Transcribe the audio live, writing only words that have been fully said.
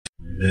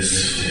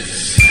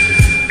Mizfitz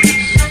Soundz.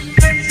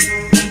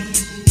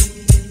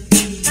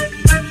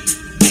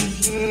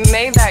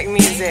 Maybach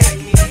music.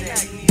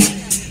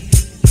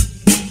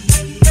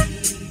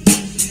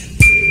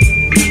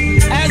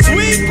 As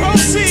we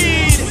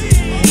proceed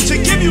to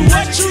give you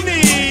what you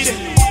need,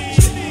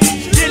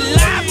 get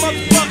live,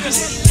 motherfuckers.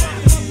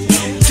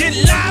 Get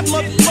live,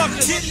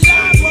 motherfuckers. Get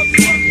live,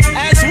 motherfuckers.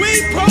 As we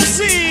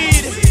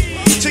proceed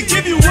to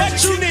give you what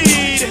you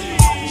need,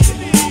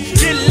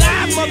 get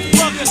live,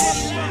 motherfuckers.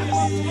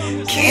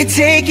 Can't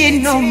take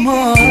it no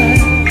more.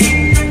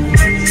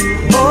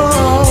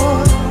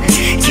 Oh,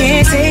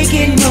 can't take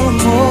it no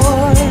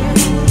more.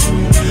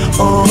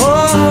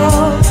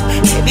 Oh,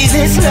 maybe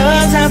this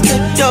love's out the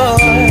door.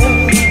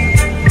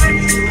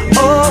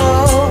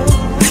 Oh,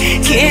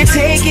 can't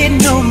take it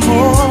no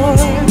more.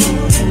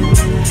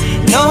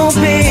 No,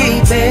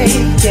 baby,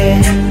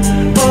 yeah.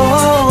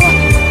 Oh,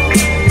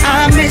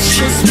 I miss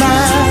your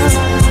smile,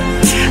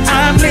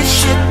 I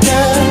miss your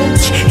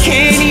touch.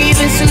 Can't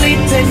even sleep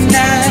at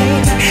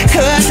night,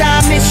 'cause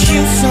I miss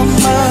you so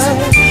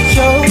much.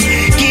 So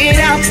get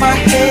out my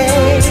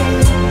head.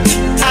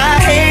 I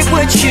hate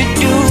what you're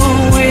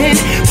doing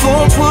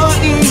for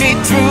putting me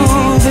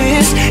through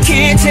this.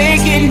 Can't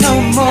take it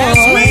no more.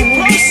 As we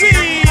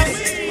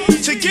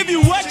proceed to give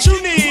you what you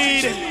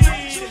need,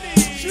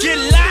 get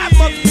live,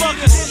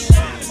 motherfuckers.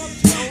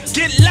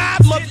 Get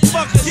live,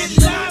 motherfuckers. Get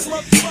live,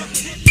 motherfuckers.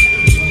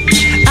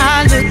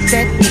 I looked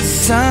at the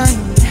sun,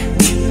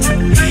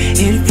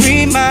 it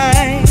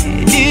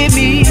reminded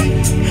me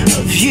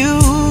of you,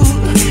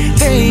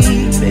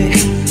 baby.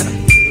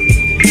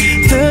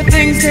 The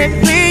things that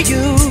we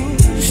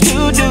used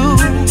to do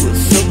were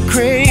so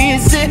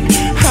crazy.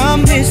 I'm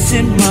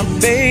missing my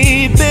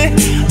baby,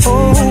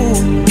 oh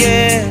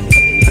yeah.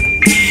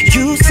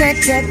 You said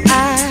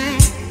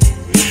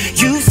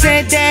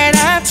that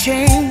I've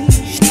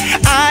changed.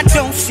 I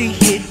don't see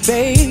it,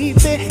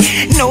 baby.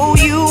 No,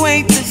 you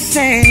ain't the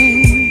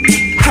same.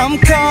 I'm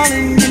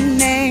calling your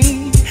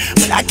name,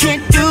 but I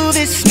can't do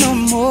this no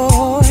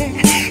more.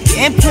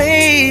 Can't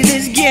play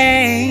this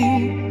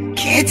game.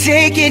 Can't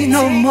take it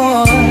no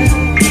more.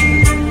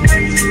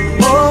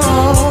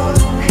 Oh,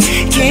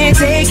 can't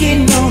take it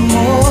no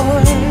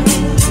more.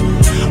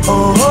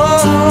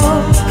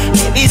 Oh,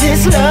 maybe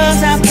this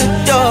love's out the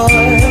door.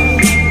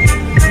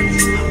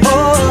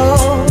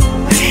 Oh,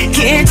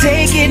 can't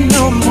take it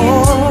no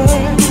more.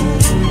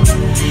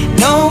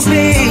 No,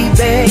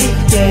 baby,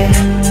 yeah.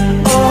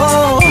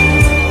 Oh,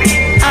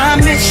 I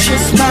miss your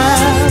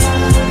smile,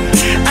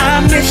 I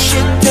miss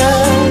your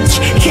touch.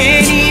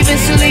 Can't even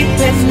sleep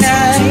at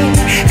night,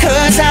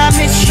 'cause I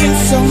miss you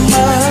so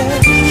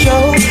much. So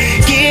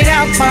get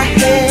out my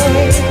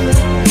head.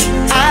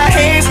 I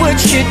hate what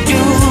you're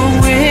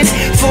doing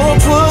for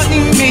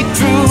putting me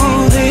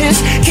through this.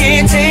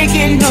 Can't take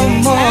it no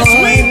more. As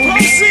we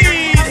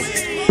proceed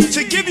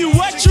to give you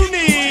what you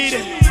need,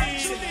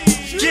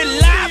 get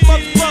live,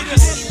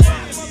 motherfuckers.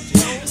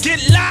 Get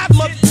live,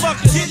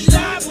 motherfuckers. Get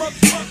live,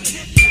 motherfuckers.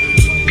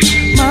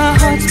 My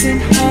heart's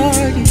been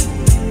hardened,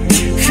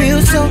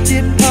 feel so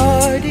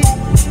departed,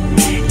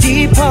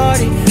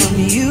 departed from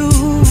you.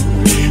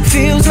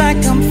 Feels like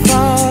I'm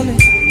falling.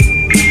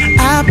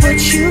 I put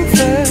you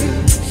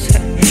first,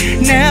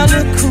 now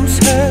look who's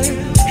hurt.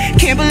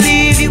 Can't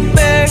believe you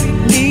buried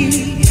me,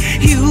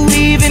 you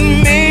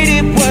even made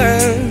it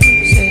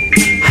worse.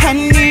 I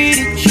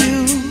needed you,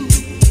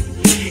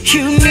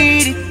 you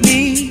needed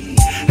me.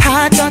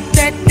 I thought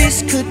that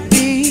this could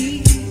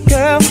be,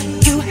 girl,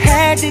 you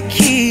had the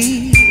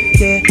key.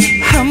 Yeah,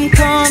 I'm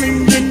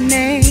calling your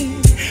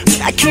name,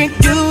 but I can't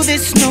do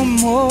this no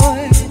more.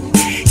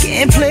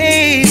 Can't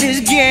play this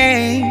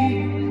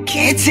game,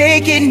 can't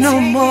take it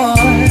no more.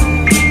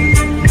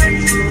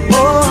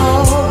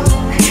 Oh,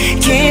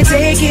 can't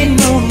take it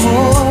no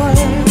more.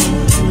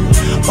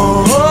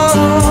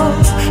 Oh,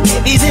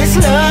 maybe this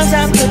love's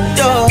out the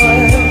door.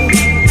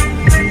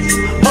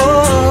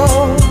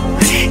 Oh,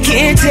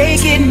 can't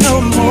take it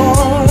no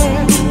more.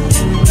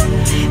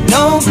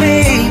 No,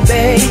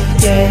 baby,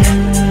 yeah.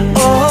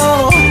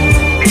 Oh,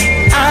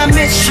 I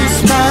miss your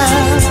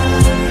smile,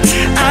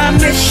 I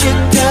miss your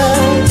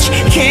touch.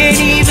 Can't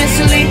even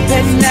sleep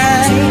at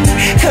night,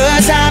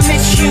 'cause I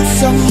miss you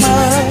so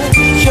much.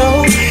 So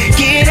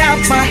get out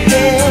my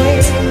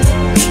head.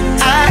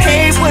 I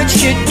hate what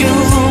you're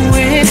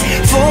doing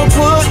for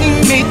putting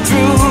me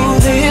through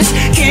this.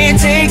 Can't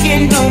take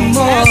it no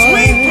more. As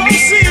we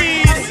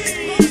proceed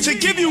to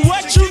give you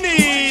what you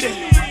need,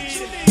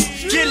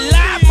 get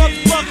live,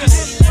 motherfuckers.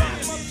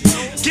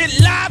 Get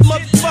live,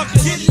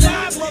 motherfuckers. Get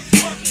live,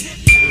 motherfuckers.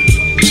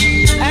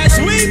 As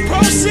we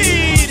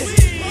proceed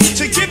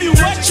to give you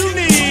what you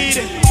need,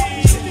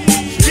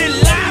 get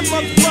live,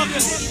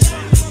 motherfuckers.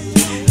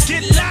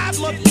 Get live,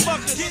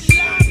 motherfuckers. Get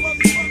live.